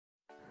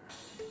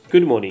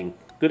Good morning,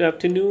 good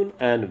afternoon,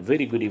 and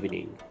very good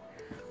evening.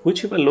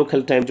 Whichever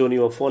local time zone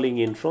you are falling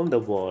in from the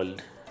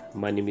world,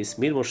 my name is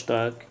Mir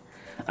Mushtaq.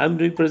 I'm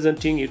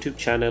representing YouTube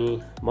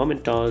channel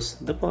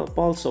Momentos, the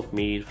Pulse of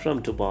Mir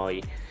from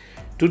Dubai.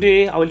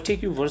 Today, I will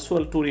take you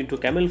virtual tour into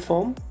camel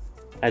farm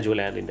as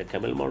well as in the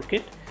camel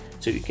market.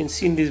 So you can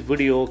see in this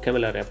video,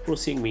 camel are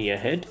approaching me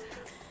ahead.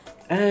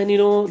 And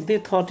they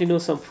thought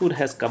some food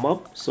has come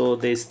up, so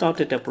they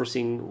started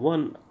approaching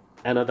one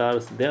another.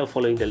 They are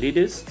following the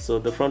leaders, so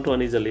the front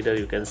one is a leader,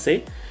 you can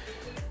say.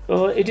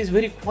 It is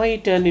very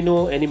quiet and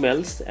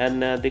animals,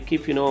 and they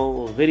keep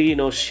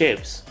very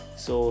shapes.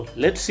 So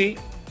let's see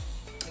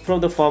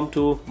from the farm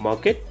to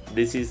market.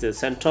 This is the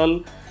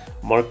central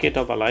market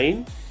of Al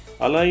Ain.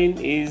 Al Ain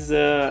is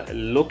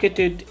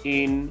located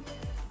in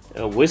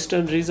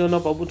western region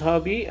of Abu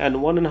Dhabi and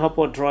 1.5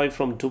 hour drive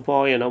from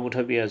Dubai and Abu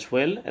Dhabi as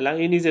well. Al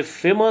Ain is a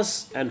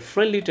famous and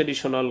friendly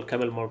traditional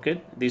camel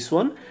market, this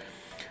one,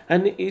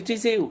 and it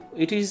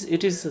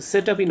is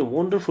set up in a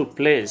wonderful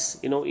place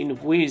in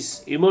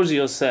which immerse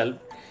yourself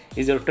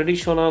is a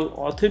traditional,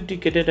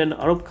 authenticated and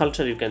Arab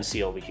culture you can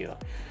see over here.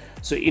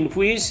 So in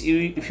which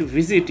if you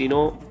visit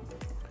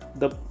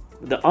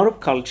the Arab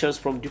cultures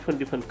from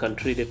different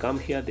country, they come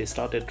here, they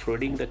started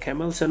trading the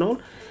camels and all.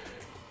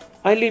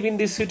 I live in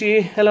this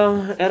city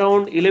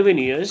around 11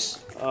 years,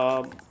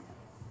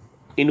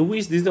 in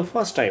which this is the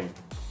first time.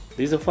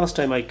 This is the first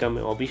time I come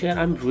over here.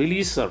 I'm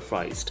really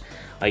surprised.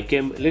 I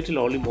came little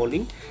early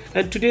morning,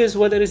 and today's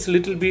weather is a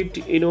little bit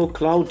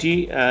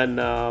cloudy, and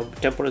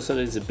temperature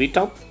is a bit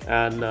up,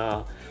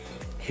 and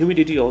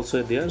humidity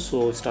also there,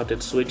 so it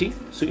started sweating.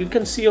 So you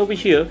can see over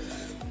here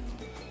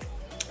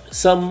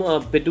some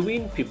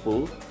Bedouin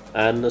people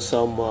and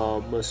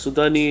some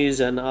Sudanese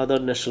and other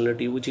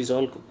nationality, which is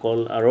all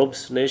called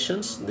Arabs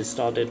nations. They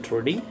started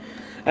trading,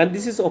 and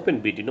this is open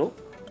bid.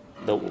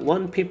 The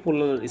one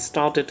people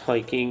started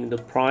hiking the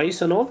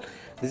price and all.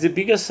 This is the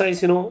biggest size.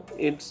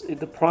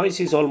 The price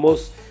is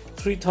almost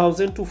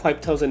 3,000 to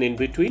 5,000 in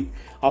between,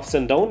 ups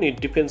and down.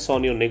 It depends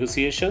on your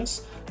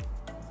negotiations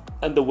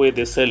and the way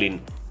they sell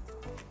in.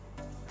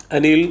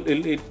 And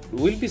it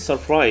will be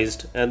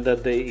surprised, and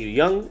that the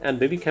young and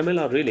baby camel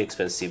are really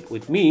expensive.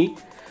 With me,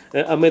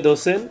 Ahmed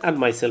Hussain and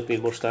myself, Mir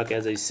Mushtaq,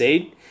 as I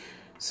said.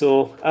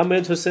 So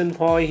Ahmed Hussain,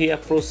 boy, he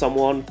approached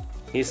someone.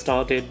 He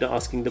started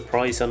asking the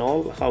price and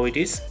all, how it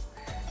is.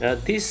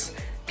 This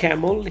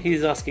camel, he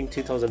is asking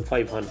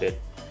 3,500.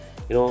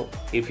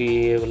 If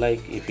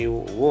you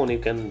want, you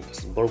can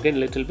bargain a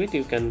little bit.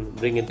 You can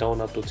bring it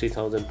down up to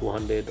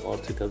 3,200 or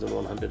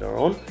 3,100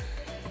 around.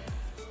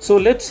 So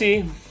let's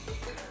see.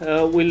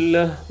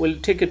 We'll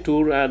take a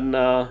tour and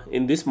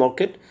in this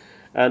market,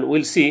 and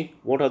we'll see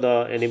what are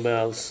the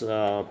animals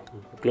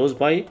close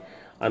by,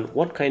 and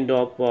what kind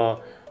of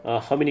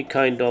how many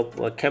kind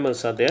of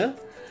camels are there.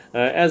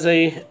 As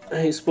I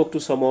spoke to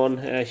someone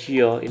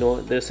here,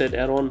 they said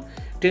around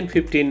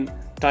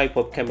 10-15 type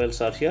of camels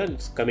are here.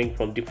 It's coming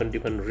from different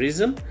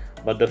region,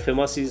 but the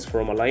famous is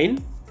from Al Ain,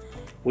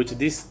 which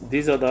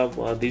these are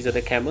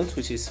the camels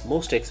which is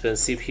most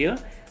expensive here.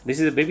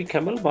 This is a baby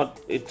camel, but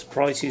its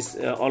price is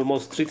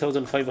almost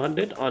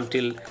 3,500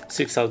 until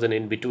 6,000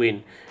 in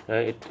between.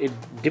 It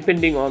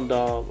depending on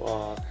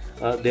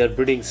the their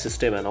breeding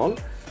system and all.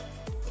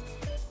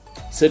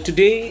 So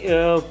today,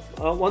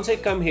 once I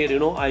come here,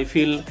 I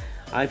feel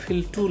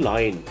two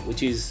line,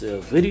 which is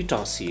very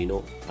tossy.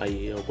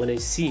 When I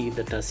see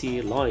the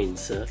tossy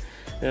lines,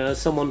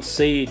 someone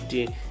said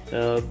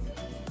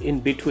in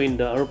between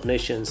the Arab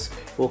nations,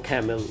 "Oh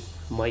camel,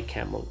 my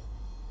camel."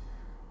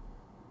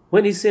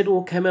 When he said,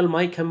 "Oh camel,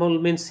 my camel,"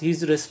 means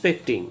he's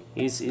respecting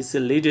his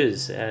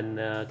leaders, and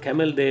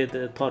camel they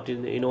thought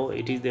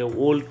it is their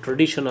old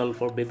traditional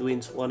for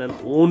Bedouins, one and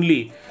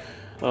only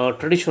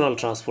traditional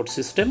transport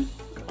system.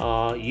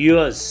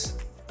 Years,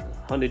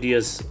 100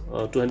 years,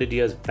 200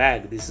 years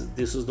back, this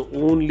is the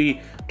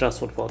only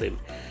transport for them.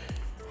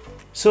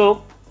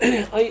 So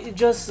I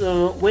just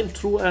went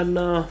through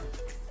and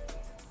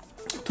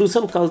through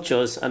some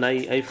cultures, and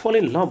I fall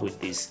in love with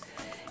this.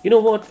 You know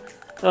what?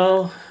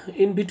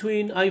 In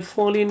between, I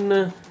fall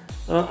in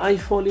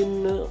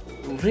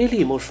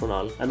really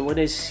emotional. And when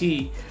I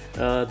see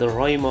the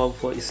rhyme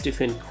of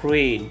Stephen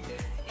Crane,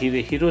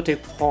 he wrote a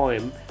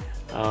poem.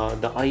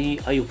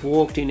 I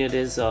walked in a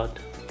desert.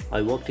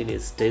 I walked in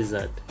his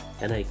desert,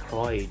 and I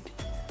cried.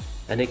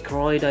 And I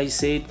cried. I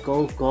said,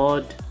 "Oh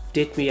God,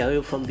 take me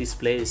away from this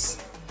place."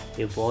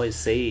 A voice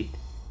said,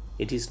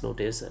 "It is no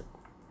desert."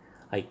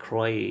 I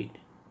cried.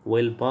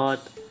 Well,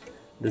 but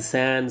the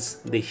sands,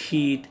 the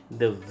heat,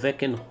 the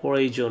vacant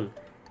horizon.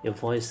 A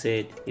voice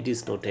said, "It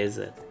is no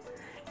desert."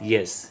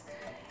 Yes,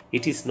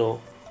 it is no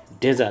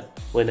desert.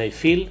 When I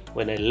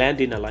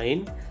land in Al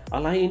Ain,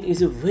 Al Ain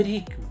is a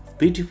very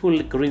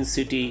beautiful green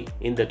city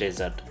in the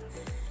desert.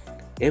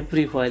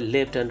 Everywhere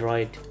left and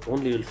right,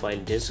 only you'll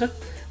find desert.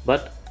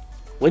 But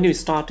when you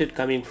started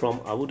coming from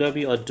Abu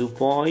Dhabi or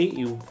Dubai,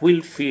 you will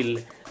feel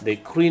the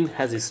green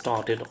has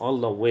started all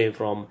the way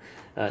from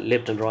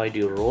left and right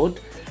your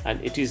road,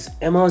 and it is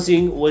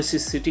amazing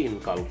oasis city in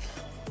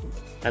Gulf.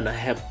 And I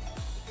have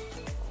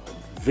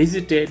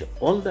visited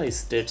all the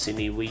states in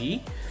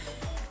UAE,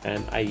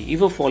 and I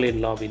ever fall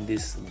in love in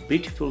this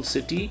beautiful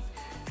city,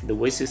 the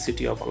oasis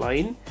city of Al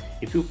Ain.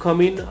 If you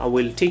come in, I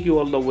will take you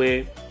all the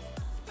way,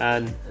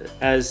 and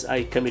as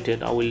I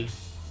committed, I will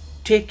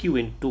take you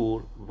in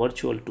tour,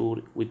 virtual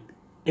tour with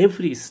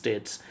every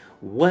states,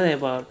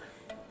 whatever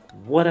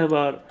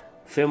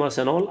famous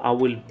and all. I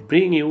will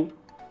bring you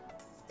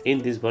in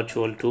this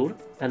virtual tour,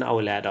 and I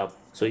will add up.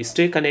 So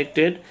stay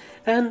connected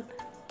and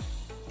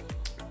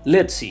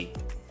let's see.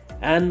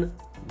 And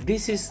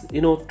this is,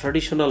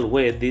 traditional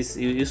way. This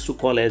you used to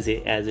call as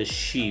a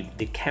sheep.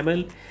 The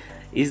camel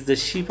is the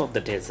sheep of the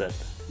desert.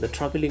 The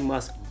traveling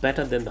must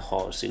better than the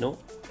horse.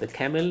 The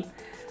camel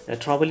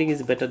traveling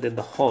is better than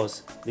the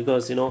horse,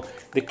 because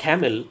the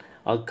camel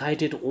are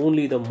guided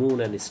only the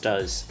moon and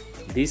stars.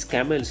 These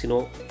camels,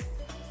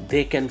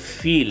 they can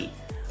feel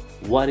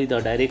what are the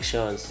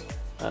directions.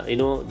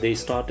 They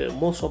started,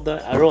 most of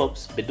the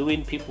Arabs,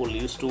 Bedouin people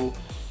used to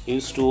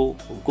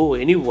go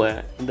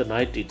anywhere in the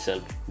night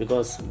itself,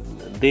 because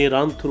they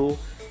run through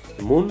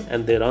the moon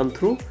and they run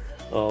through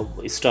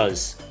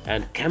stars,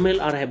 and camel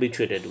are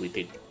habituated with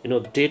it.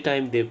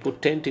 Daytime they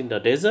put tent in the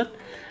desert,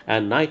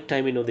 and night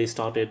time they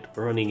started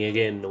running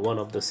again one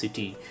of the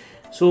city.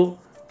 So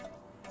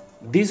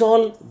these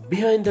all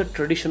behind the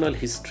traditional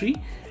history.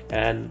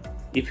 And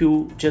if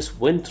you just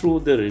went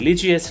through the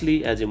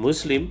religiously as a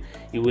Muslim,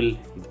 you will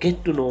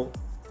get to know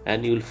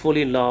and you will fall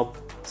in love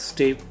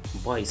step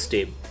by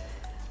step,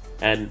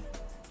 and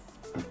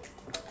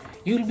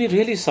you will be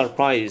really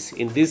surprised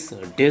in this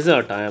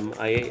desert. I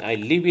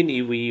live in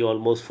UAE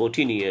almost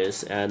 14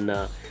 years, and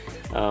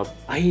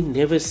I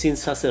never seen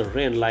such a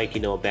rain like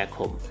back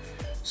home.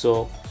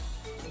 So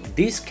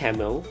this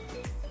camel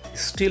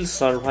still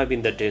survive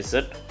in the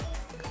desert.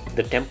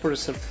 The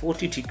temperature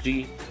 40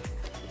 degree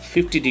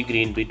 50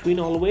 degree in between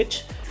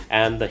always,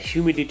 and the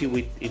humidity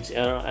with it's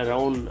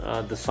around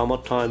the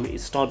summertime. It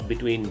start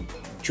between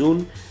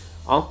June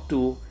up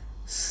to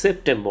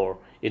September.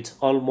 It's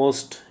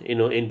almost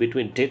in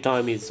between.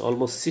 Daytime is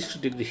almost 60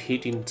 degree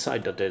heat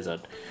inside the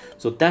desert.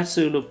 So that's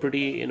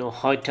pretty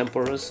high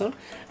temperature.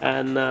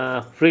 And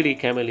really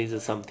camel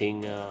is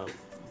something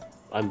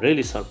I'm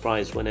really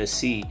surprised when I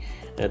see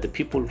the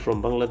people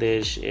from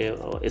Bangladesh,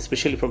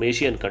 especially from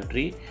Asian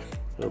country,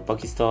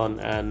 Pakistan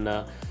and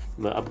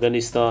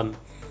Afghanistan.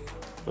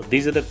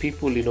 These are the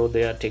people,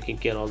 they are taking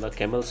care of all the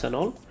camels and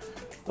all.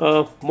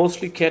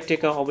 Mostly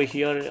caretaker over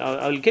here.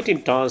 I'll get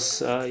in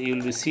touch. You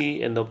will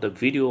see end of the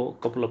video a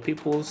couple of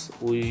peoples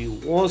we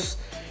was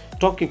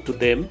talking to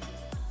them.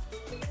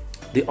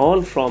 They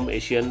all from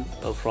Asian,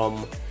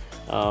 from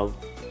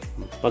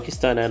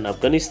Pakistan and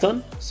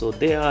Afghanistan. So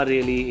they are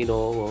really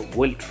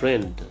well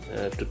trained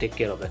to take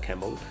care of the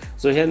camel.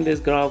 So here in this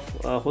graph,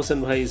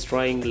 Hossein Bhai is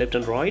trying left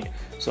and right.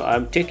 So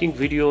I'm taking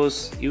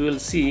videos. You will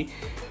see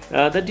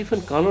the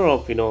different color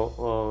of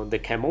the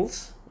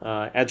camels.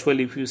 As well,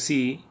 if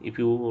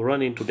you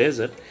run into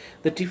desert,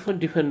 the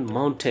different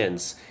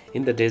mountains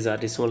in the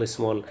desert,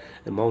 small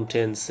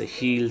mountains,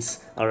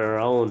 hills are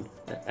around,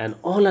 and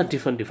all are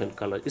different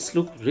colors. It's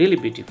look really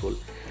beautiful.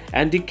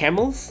 And the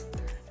camels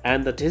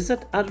and the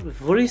desert are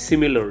very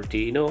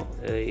similarity.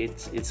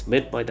 It's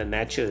made by the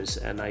natures,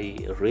 and I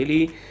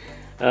really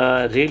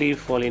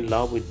fall in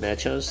love with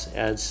natures.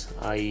 As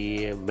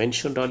I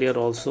mentioned earlier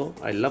also,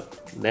 I love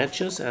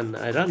natures and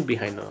I run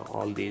behind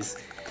all these.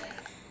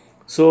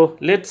 So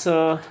let's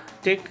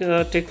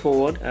take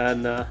forward,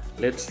 and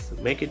let's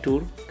make a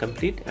tour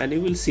complete. And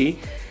you will see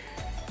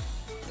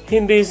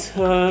in this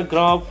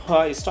graph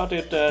I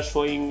started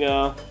showing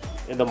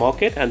in the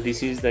market, and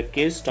this is the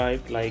case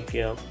type, like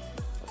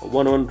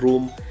one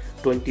room,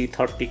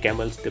 20-30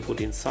 camels they put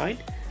inside.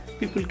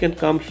 People can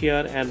come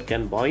here and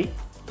can buy,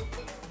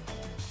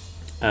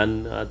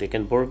 and they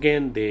can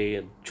bargain,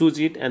 they choose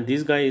it. And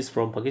this guy is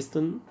from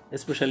Pakistan,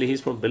 especially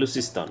he's from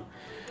Balochistan.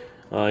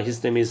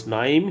 His name is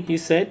Naim, he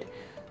said.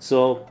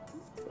 So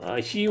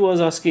he was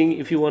asking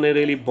if you want to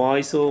really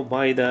buy, so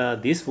buy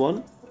this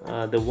one,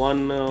 the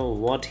one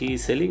what he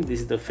is selling. This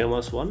is the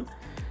famous one,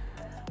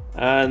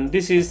 and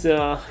this is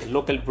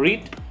local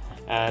breed,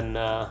 and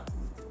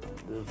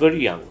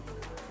very young,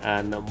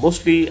 and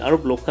mostly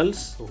Arab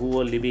locals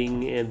who are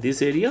living in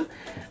this area.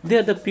 They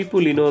are the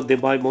people, they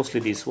buy mostly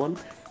this one,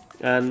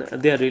 and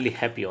they are really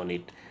happy on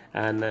it,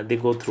 and they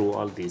go through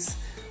all this.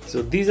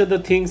 So these are the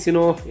things, in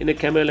a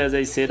camel, as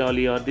I said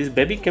earlier, this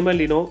baby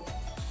camel,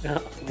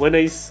 when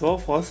I saw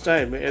first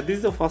time, this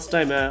is the first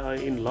time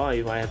in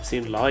live I have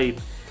seen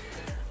live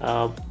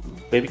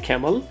baby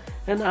camel,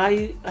 and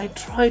I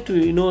try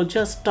to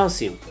just toss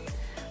him.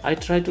 I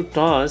try to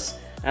toss,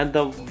 and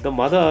the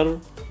mother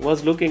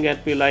was looking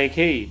at me like,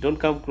 hey, don't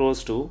come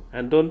close to,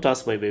 and don't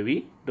toss my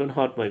baby, don't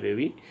hurt my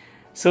baby.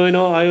 So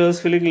I was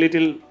feeling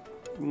little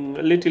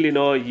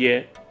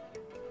yeah,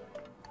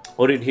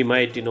 or he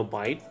might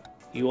bite.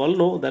 You all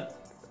know that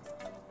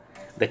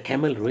the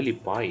camel really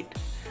bite.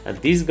 And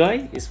this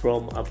guy is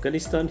from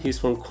Afghanistan. He's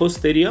from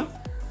coast area,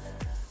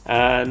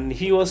 and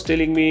he was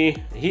telling me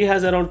he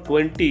has around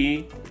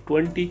 20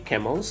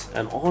 camels,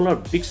 and all are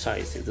big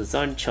size. It's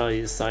a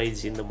giant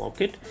size in the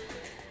market.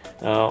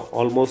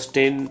 almost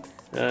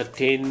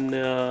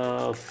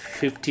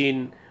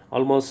 15,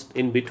 almost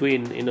in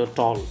between,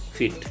 tall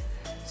feet.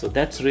 So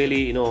that's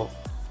really,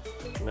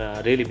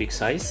 really big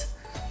size.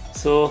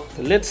 So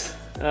let's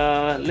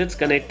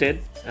connect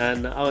it.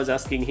 And I was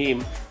asking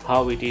him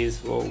how it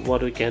is,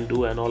 what we can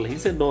do and all. He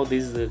said no,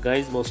 these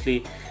guys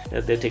mostly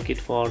they take it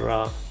for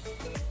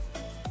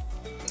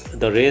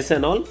the race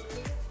and all,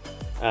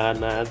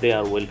 and they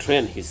are well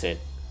trained, he said.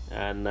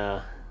 And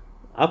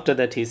after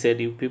that he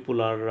said, you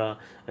people are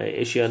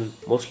Asian,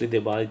 mostly they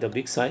buy the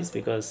big size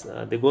because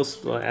they go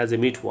as a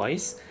meat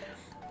wise,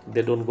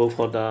 they don't go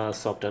for the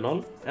soft and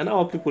all. And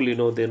our people,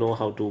 they know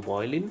how to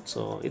boil in,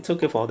 so it's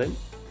okay for them.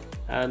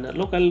 And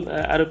local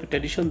Arab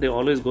tradition, they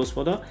always goes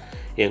for the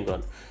young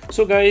one.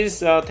 So guys,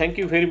 thank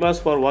you very much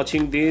for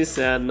watching this.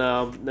 And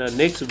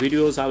next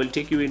videos I will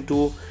take you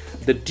into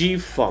the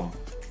deep farm,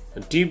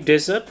 deep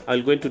desert.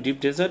 I'll go into deep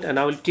desert and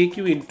I will take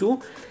you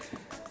into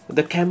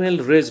the camel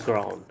race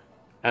ground,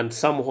 and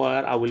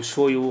somewhere I will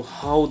show you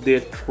how they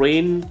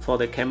train for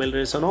the camel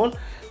race and all.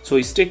 So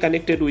stay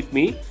connected with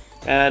me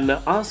and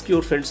ask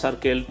your friend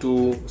circle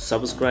to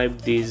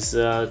subscribe this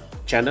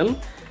channel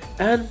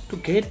and to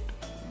get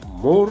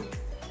more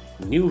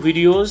new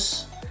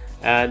videos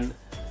and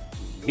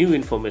new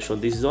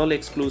information. This is all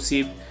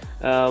exclusive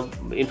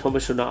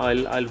information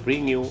I'll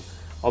bring you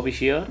over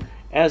here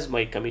as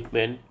my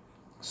commitment.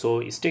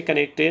 So stay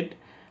connected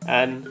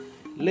and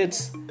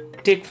let's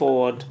take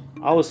forward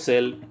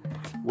ourselves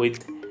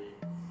with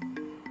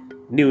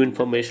new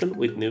information,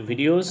 with new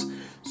videos.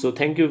 So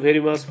thank you very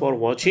much for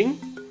watching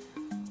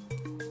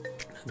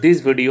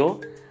this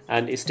video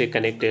and stay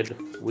connected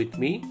with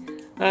me,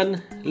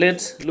 and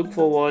let's look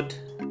forward.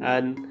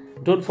 And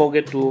don't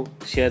forget to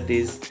share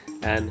this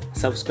and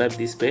subscribe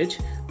this page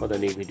for the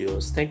new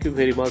videos. Thank you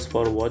very much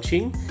for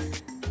watching,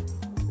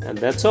 and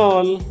that's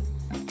all.